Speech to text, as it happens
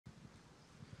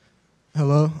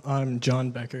Hello, I'm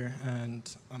John Becker,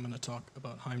 and I'm going to talk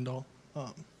about Heimdall.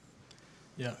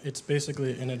 Yeah, it's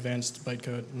basically an advanced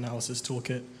bytecode analysis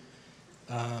toolkit.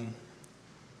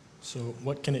 So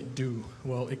what can it do?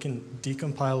 Well, it can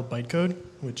decompile bytecode,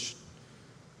 which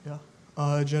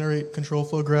generate control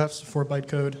flow graphs for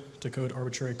bytecode to code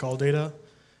arbitrary call data,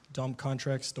 dump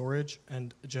contract storage,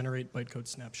 and generate bytecode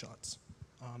snapshots.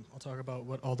 I'll talk about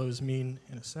what all those mean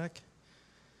in a sec.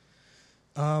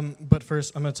 But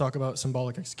first, I'm going to talk about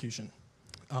symbolic execution.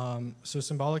 So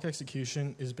symbolic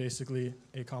execution is basically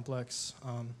a complex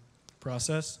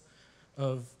process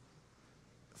of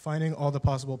finding all the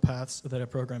possible paths that a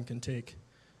program can take.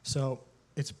 So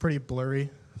it's pretty blurry,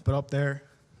 but up there,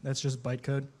 that's just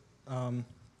bytecode. And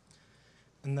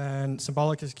then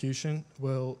symbolic execution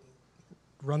will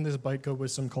run this bytecode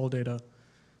with some call data,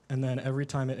 and then every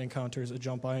time it encounters a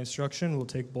jump by instruction, we'll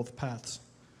take both paths.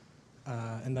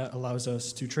 And that allows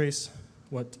us to trace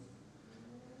what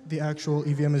the actual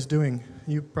EVM is doing.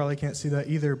 You probably can't see that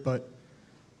either, but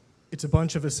it's a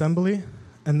bunch of assembly,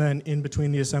 and then in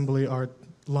between the assembly are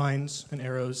lines and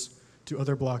arrows to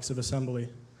other blocks of assembly.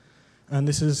 And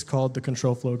this is called the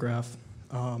control flow graph.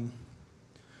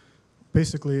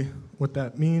 Basically, what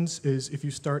that means is if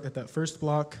you start at that first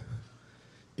block,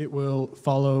 it will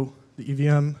follow the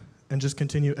EVM and just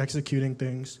continue executing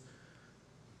things.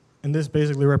 And this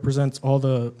basically represents all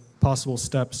the possible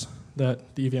steps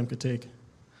that the EVM could take.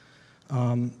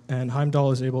 And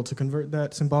Heimdall is able to convert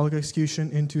that symbolic execution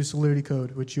into Solidity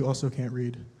code, which you also can't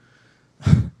read.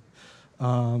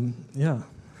 Yeah.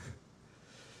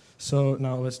 So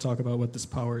now let's talk about what this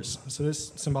powers. So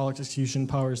this symbolic execution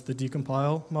powers the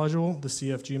decompile module, the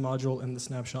CFG module, and the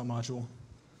snapshot module.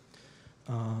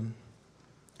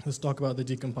 Let's talk about the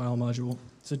decompile module.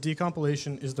 So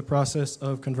decompilation is the process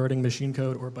of converting machine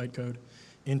code or bytecode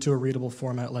into a readable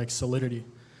format like Solidity.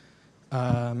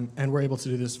 And we're able to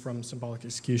do this from symbolic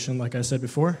execution, like I said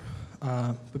before.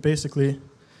 But basically,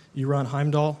 you run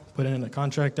Heimdall, put in a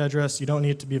contract address. You don't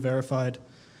need it to be verified.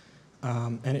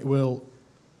 And it will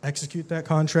execute that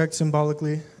contract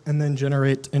symbolically and then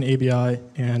generate an ABI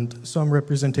and some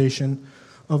representation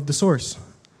of the source.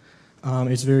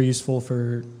 It's very useful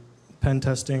for pen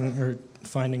testing or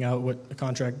finding out what a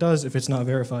contract does if it's not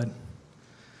verified.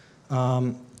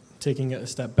 Taking a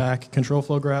step back, control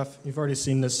flow graph, you've already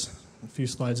seen this a few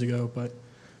slides ago, but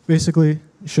basically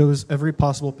shows every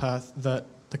possible path that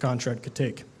the contract could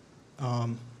take.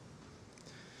 The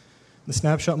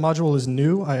snapshot module is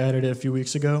new. I added it a few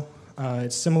weeks ago.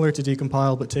 It's similar to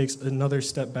decompile, but takes another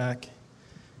step back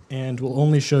and will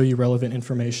only show you relevant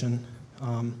information.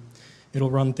 It'll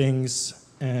run things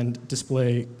and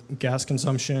display gas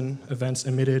consumption, events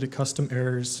emitted, custom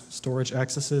errors, storage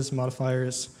accesses,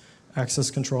 modifiers, access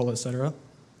control, etc.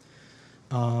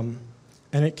 And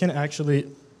it can actually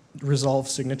resolve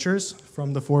signatures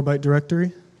from the 4-byte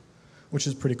directory, which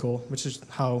is pretty cool, which is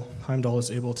how Heimdall is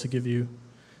able to give you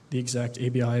the exact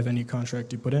ABI of any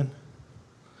contract you put in.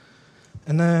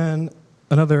 And then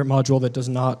another module that does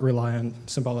not rely on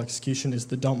symbolic execution is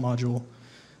the dump module,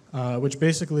 which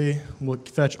basically will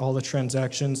fetch all the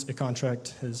transactions a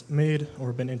contract has made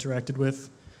or been interacted with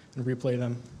and replay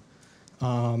them.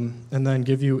 And then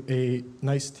give you a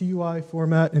nice TUI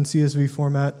format and CSV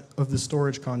format of the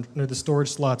storage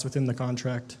slots within the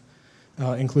contract,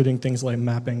 including things like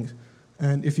mapping.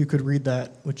 And if you could read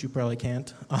that, which you probably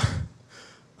can't,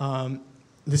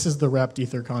 this is the wrapped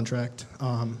ether contract.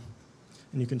 And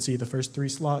you can see the first 3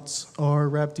 slots are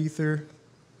wrapped ether,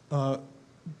 and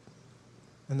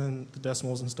then the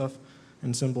decimals and stuff,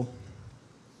 and symbol.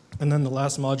 And then the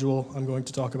last module I'm going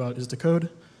to talk about is decode,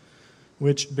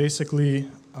 which basically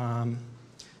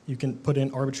you can put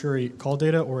in arbitrary call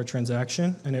data or a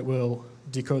transaction, and it will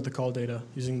decode the call data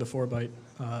using the 4-byte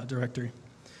directory.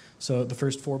 So the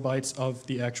first 4 bytes of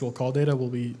the actual call data will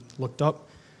be looked up,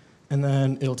 and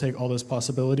then it'll take all those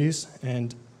possibilities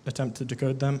and attempt to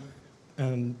decode them,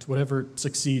 and whatever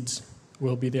succeeds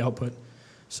will be the output.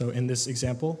 So in this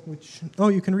example,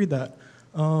 you can read that.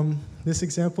 This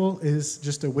example is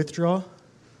just a withdraw.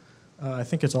 I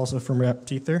think it's also from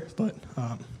wrapped ether, but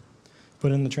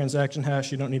put in the transaction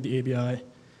hash, you don't need the ABI.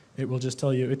 It will just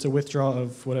tell you it's a withdraw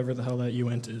of whatever the hell that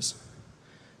uint is.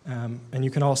 And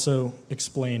you can also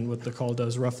explain what the call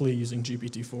does roughly using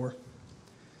GPT-4.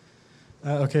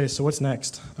 Okay, so what's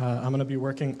next? I'm going to be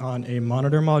working on a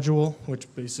monitor module, which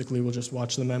basically will just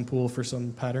watch the mempool for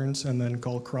some patterns and then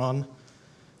call cron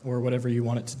or whatever you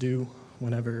want it to do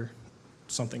whenever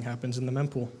something happens in the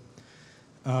mempool.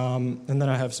 And then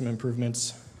I have some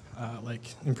improvements, like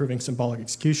improving symbolic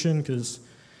execution, because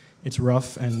it's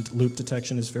rough and loop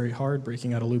detection is very hard.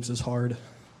 Breaking out of loops is hard.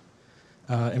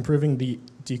 improving the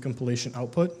decompilation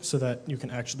output so that you can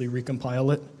actually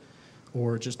recompile it,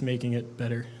 or just making it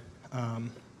better.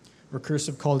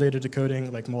 Recursive call data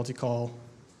decoding, like multi-call.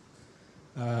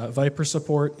 Viper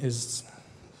support is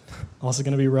also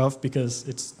going to be rough because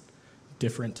it's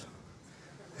different.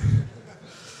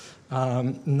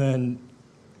 And then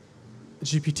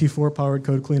GPT-4 powered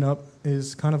code cleanup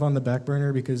is kind of on the back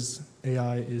burner because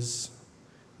AI is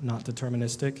not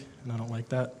deterministic, and I don't like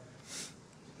that.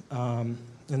 And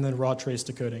then raw trace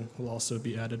decoding will also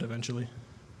be added eventually.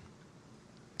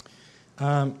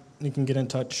 You can get in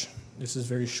touch. This is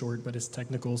very short, but it's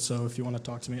technical, so if you want to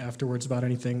talk to me afterwards about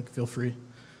anything, feel free.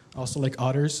 I also like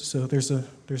otters, so there's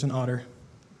an otter.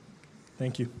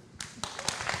 Thank you.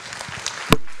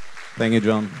 Thank you,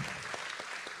 John.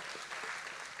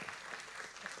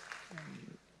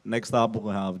 Next up,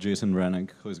 we'll have Jason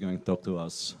Rennick, who is going to talk to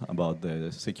us about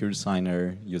the secure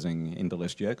signer using Intel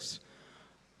SGX.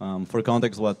 For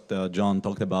context, what John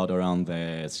talked about around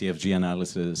the CFG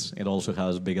analysis, it also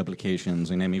has big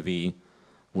applications in MEV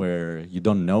where you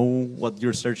don't know what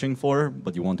you're searching for,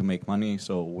 but you want to make money.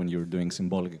 So when you're doing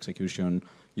symbolic execution,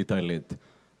 you tell it,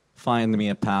 find me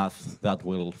a path that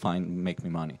will make me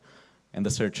money. And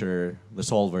the searcher, the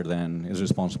solver then, is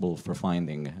responsible for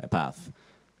finding a path.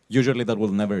 Usually that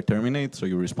will never terminate, so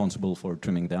you're responsible for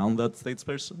trimming down that state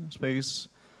space,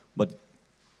 but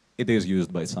it is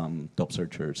used by some top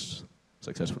searchers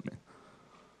successfully.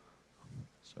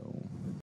 So.